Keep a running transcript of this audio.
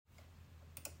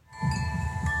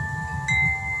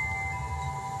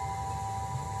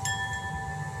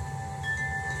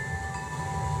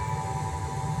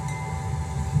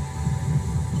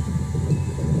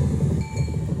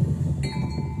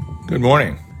Good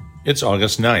morning. It's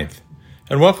August 9th,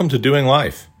 and welcome to Doing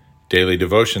Life, daily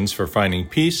devotions for finding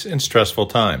peace in stressful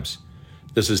times.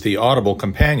 This is the audible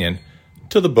companion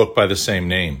to the book by the same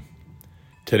name.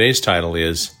 Today's title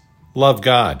is Love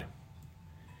God.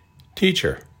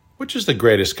 Teacher, which is the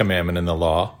greatest commandment in the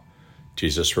law?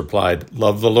 Jesus replied,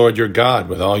 Love the Lord your God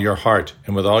with all your heart,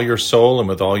 and with all your soul, and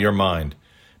with all your mind.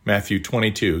 Matthew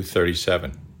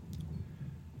 22:37.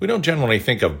 We don't generally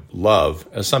think of love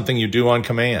as something you do on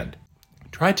command.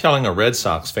 Try telling a Red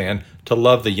Sox fan to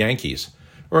love the Yankees,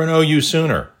 or an OU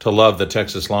Sooner to love the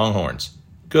Texas Longhorns.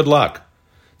 Good luck.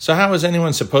 So how is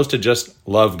anyone supposed to just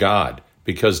love God?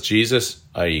 Because Jesus,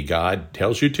 i.e. God,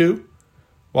 tells you to?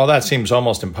 While that seems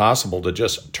almost impossible to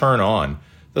just turn on,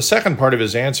 the second part of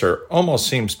his answer almost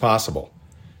seems possible.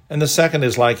 And the second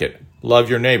is like it, love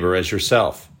your neighbor as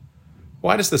yourself.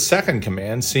 Why does the second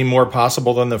command seem more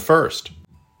possible than the first?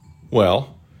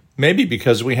 Well, maybe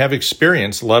because we have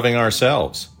experience loving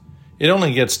ourselves. It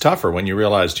only gets tougher when you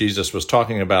realize Jesus was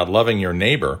talking about loving your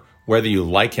neighbor, whether you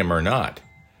like him or not.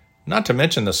 Not to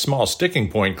mention the small sticking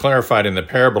point clarified in the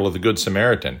parable of the Good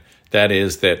Samaritan, that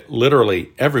is, that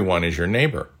literally everyone is your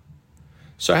neighbor.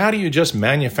 So how do you just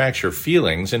manufacture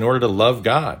feelings in order to love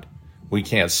God? We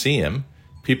can't see him.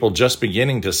 People just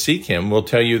beginning to seek him will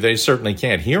tell you they certainly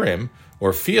can't hear him,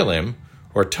 or feel him,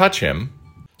 or touch him.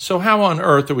 So how on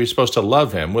earth are we supposed to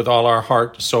love him with all our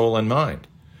heart, soul, and mind?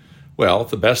 Well,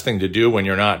 the best thing to do when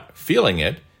you're not feeling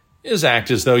it is act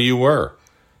as though you were.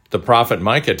 The prophet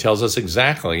Micah tells us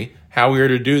exactly how we are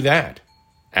to do that.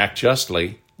 Act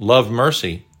justly, love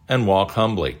mercy, and walk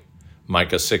humbly.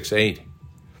 Micah 6:8.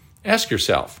 Ask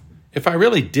yourself, if I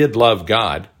really did love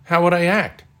God, how would I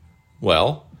act?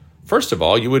 Well, first of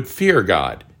all, you would fear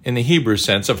God, in the Hebrew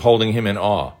sense of holding him in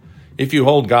awe. If you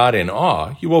hold God in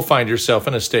awe, you will find yourself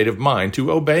in a state of mind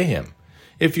to obey him.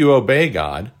 If you obey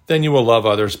God, then you will love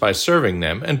others by serving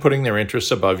them and putting their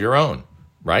interests above your own,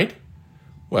 right?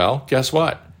 Well, guess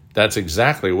what? That's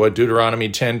exactly what Deuteronomy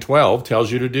 10:12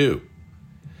 tells you to do.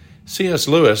 C.S.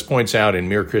 Lewis points out in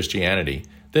Mere Christianity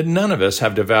that none of us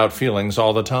have devout feelings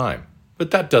all the time, but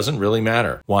that doesn't really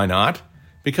matter. Why not?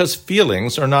 Because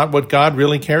feelings are not what God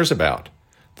really cares about.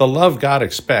 The love God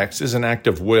expects is an act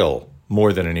of will,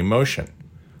 more than an emotion.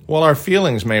 While our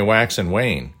feelings may wax and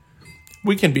wane,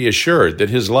 we can be assured that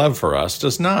his love for us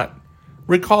does not.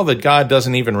 Recall that God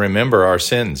doesn't even remember our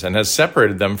sins and has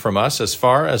separated them from us as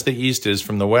far as the east is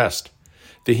from the west.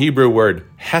 The Hebrew word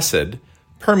hesed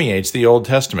permeates the Old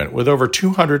Testament with over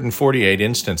 248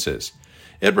 instances.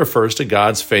 It refers to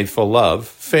God's faithful love,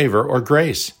 favor, or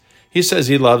grace. He says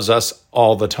he loves us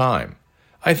all the time.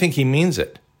 I think he means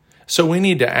it. So we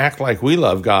need to act like we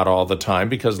love God all the time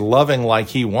because loving like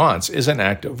he wants is an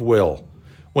act of will.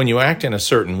 When you act in a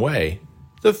certain way,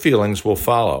 the feelings will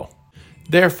follow.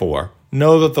 Therefore,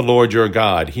 know that the Lord your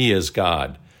God, he is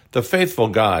God, the faithful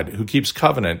God who keeps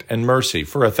covenant and mercy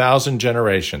for 1,000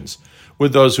 generations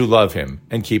with those who love him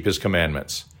and keep his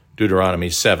commandments. Deuteronomy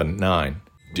 7:9.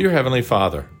 Dear Heavenly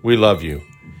Father, we love you,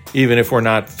 even if we're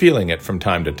not feeling it from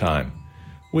time to time.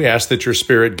 We ask that your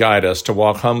Spirit guide us to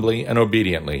walk humbly and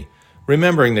obediently,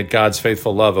 remembering that God's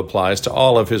faithful love applies to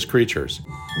all of his creatures.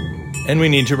 And we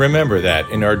need to remember that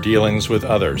in our dealings with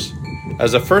others,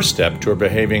 as a first step toward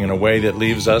behaving in a way that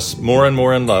leaves us more and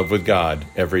more in love with God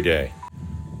every day.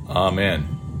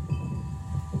 Amen.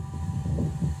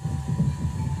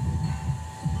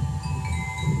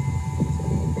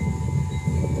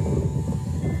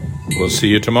 We'll see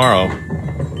you tomorrow.